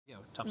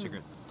top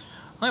secret.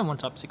 I have one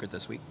top secret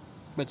this week,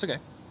 but it's okay.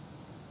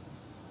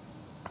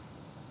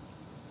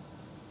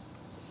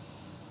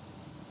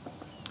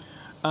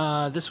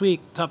 This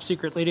week, top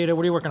secret, Lady Ada,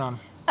 what are you working on?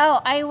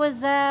 Oh, I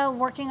was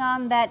working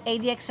on that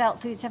ADXL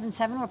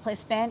 377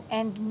 replacement,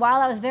 and while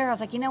I was there, I was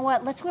like, you know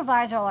what? Let's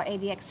revise all our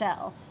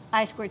ADXL,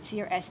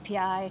 I2C or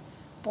SPI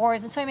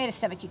boards, and so I made a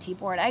Stomach UT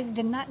board. I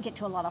did not get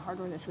to a lot of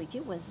hardware this week.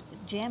 It was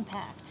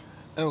jam-packed.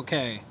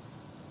 Okay.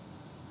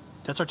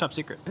 That's our top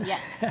secret. Yeah.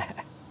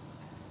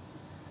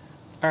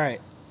 All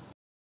right.